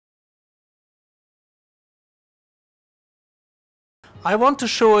I want to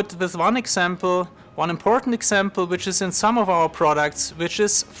show it with one example, one important example which is in some of our products, which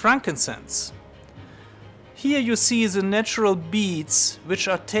is frankincense. Here you see the natural beads which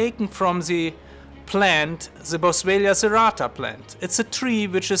are taken from the plant, the Boswellia serrata plant. It's a tree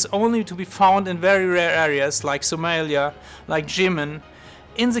which is only to be found in very rare areas like Somalia, like Yemen,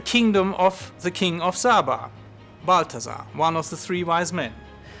 in the kingdom of the king of Saba, Balthasar, one of the three wise men.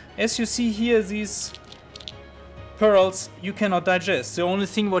 As you see here, these pearls you cannot digest. The only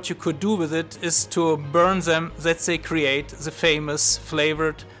thing what you could do with it is to burn them, that they create the famous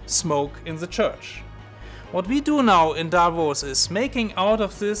flavored smoke in the church. What we do now in Davos is making out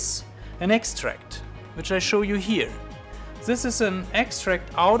of this an extract, which I show you here. This is an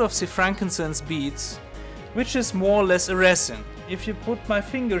extract out of the frankincense beads, which is more or less a resin. If you put my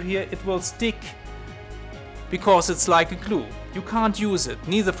finger here, it will stick because it's like a glue. You can't use it,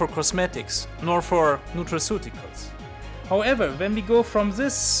 neither for cosmetics nor for nutraceuticals. However, when we go from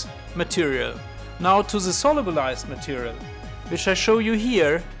this material now to the solubilized material, which I show you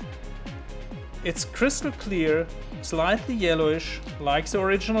here, it's crystal clear, slightly yellowish, like the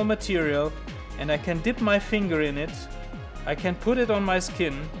original material, and I can dip my finger in it, I can put it on my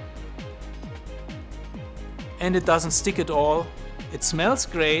skin, and it doesn't stick at all. It smells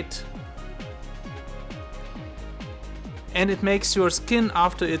great, and it makes your skin,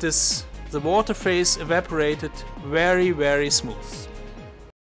 after it is the water phase evaporated, very, very smooth.